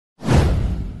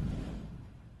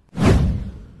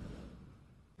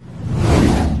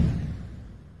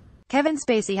Kevin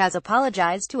Spacey has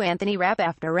apologized to Anthony Rapp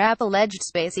after Rapp alleged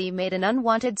Spacey made an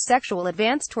unwanted sexual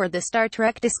advance toward the Star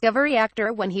Trek Discovery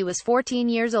actor when he was 14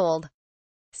 years old.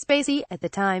 Spacey, at the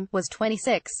time, was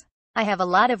 26. "I have a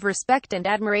lot of respect and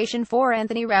admiration for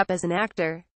Anthony Rapp as an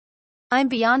actor. I'm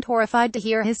beyond horrified to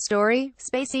hear his story,"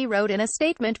 Spacey wrote in a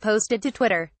statement posted to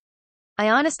Twitter. "I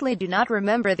honestly do not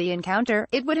remember the encounter,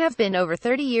 it would have been over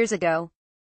 30 years ago.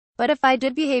 But if I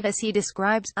did behave as he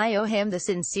describes, I owe him the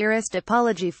sincerest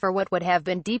apology for what would have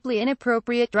been deeply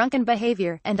inappropriate drunken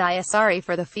behavior, and I am sorry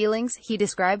for the feelings he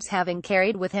describes having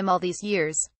carried with him all these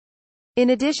years."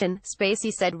 In addition,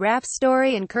 Spacey said Rapp's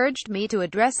story encouraged me to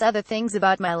address other things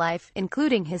about my life,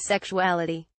 including his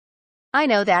sexuality. "I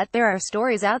know that there are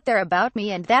stories out there about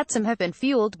me and that some have been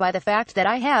fueled by the fact that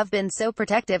I have been so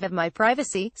protective of my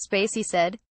privacy," Spacey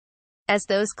said. "As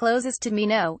those closest to me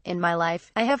know, in my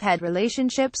life, I have had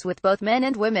relationships with both men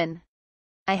and women.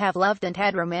 I have loved and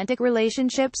had romantic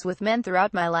relationships with men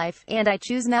throughout my life, and I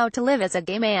choose now to live as a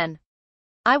gay man.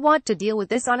 I want to deal with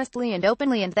this honestly and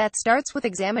openly, and that starts with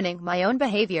examining my own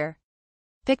behavior."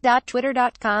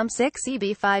 Pic.twitter.com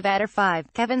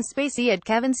 6EB5adder5 Kevin Spacey at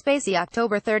Kevin Spacey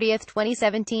October 30,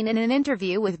 2017. In an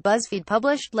interview with BuzzFeed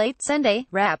published late Sunday,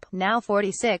 Rapp, now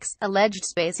 46, alleged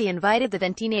Spacey invited the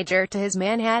then teenager to his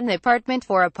Manhattan apartment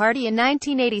for a party in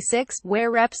 1986,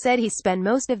 where Rapp said he spent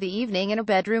most of the evening in a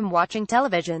bedroom watching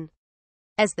television.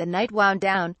 As the night wound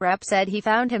down, Rapp said he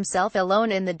found himself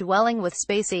alone in the dwelling with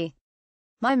Spacey.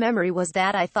 "My memory was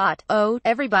that I thought, oh,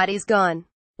 everybody's gone.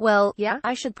 Well, yeah,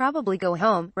 I should probably go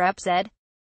home," Rapp said.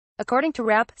 According to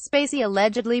Rapp, Spacey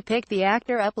allegedly picked the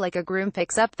actor up like a groom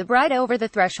picks up the bride over the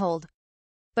threshold.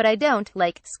 "But I don't,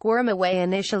 squirm away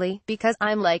initially, because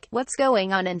I'm like, what's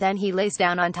going on, and then he lays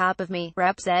down on top of me,"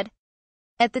 Rapp said.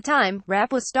 At the time,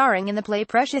 Rapp was starring in the play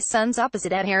Precious Sons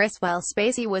opposite Ed Harris while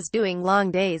Spacey was doing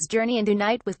Long Day's Journey into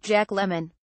Night with Jack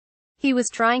Lemmon. "He was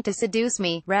trying to seduce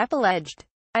me," Rapp alleged.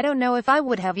 "I don't know if I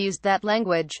would have used that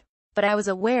language, but I was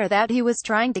aware that he was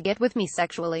trying to get with me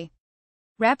sexually."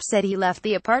 Rapp said he left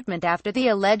the apartment after the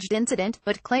alleged incident,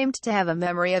 but claimed to have a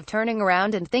memory of turning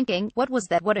around and thinking, "What was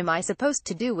that? What am I supposed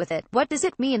to do with it? What does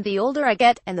it mean? The older I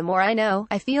get, and the more I know,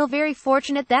 I feel very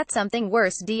fortunate that something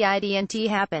worse didn't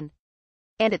happen.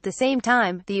 And at the same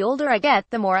time, the older I get,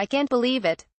 the more I can't believe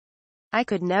it. I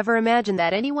could never imagine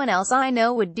that anyone else I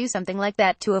know would do something like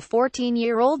that to a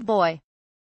 14-year-old boy."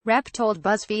 Rapp told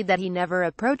BuzzFeed that he never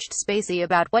approached Spacey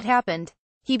about what happened.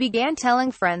 He began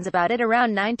telling friends about it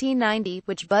around 1990,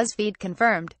 which BuzzFeed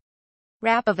confirmed.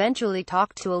 Rapp eventually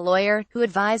talked to a lawyer, who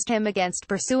advised him against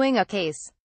pursuing a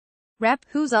case. Rapp,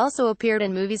 who's also appeared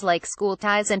in movies like School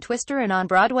Ties and Twister and on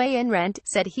Broadway in Rent,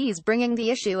 said he's bringing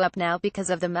the issue up now because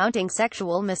of the mounting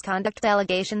sexual misconduct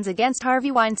allegations against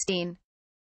Harvey Weinstein.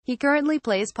 He currently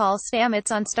plays Paul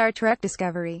Stamets on Star Trek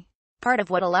Discovery. "Part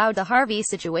of what allowed the Harvey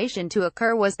situation to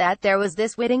occur was that there was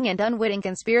this witting and unwitting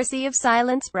conspiracy of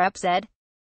silence," Rapp said.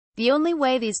 "The only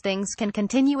way these things can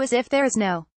continue is if there is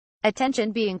no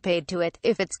attention being paid to it,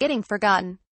 if it's getting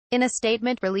forgotten." In a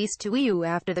statement released to EU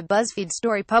after the BuzzFeed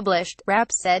story published,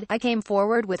 Rapp said, "I came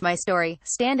forward with my story,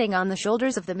 standing on the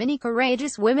shoulders of the many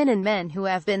courageous women and men who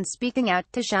have been speaking out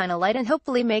to shine a light and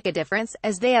hopefully make a difference,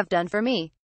 as they have done for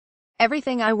me.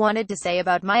 Everything I wanted to say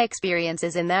about my experience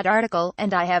is in that article,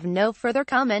 and I have no further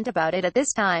comment about it at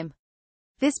this time."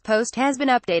 This post has been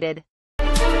updated.